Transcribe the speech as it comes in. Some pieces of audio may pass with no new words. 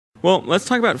Well, let's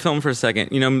talk about film for a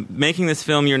second. You know, making this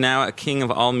film, you're now a king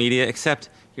of all media, except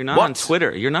you're not on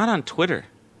Twitter. You're not on Twitter.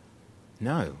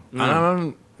 No.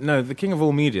 No, the king of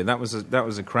all media, that was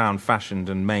a crown fashioned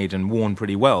and made and worn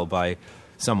pretty well by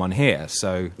someone here.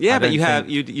 So yeah, but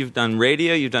you've done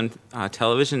radio, you've done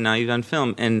television, now you've done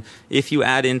film, and if you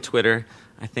add in Twitter,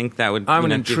 I think that would. I'm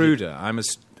an intruder. I'm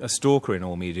a stalker in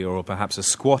all media, or perhaps a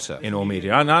squatter in all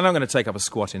media. I'm not going to take up a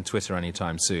squat in Twitter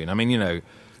anytime soon. I mean, you know,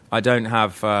 I don't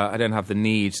have the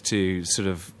need to sort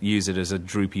of use it as a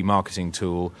droopy marketing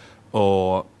tool,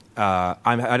 or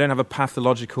I don't have a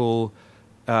pathological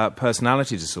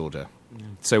personality disorder. Yeah.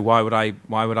 So why would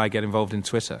I get involved in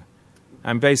Twitter?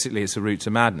 And basically, it's a route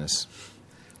to madness.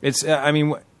 It's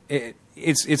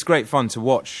it's great fun to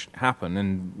watch happen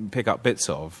and pick up bits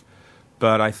of,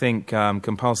 but I think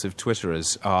compulsive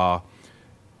Twitterers are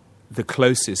the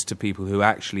closest to people who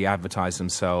actually advertise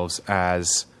themselves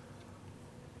as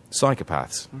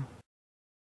psychopaths.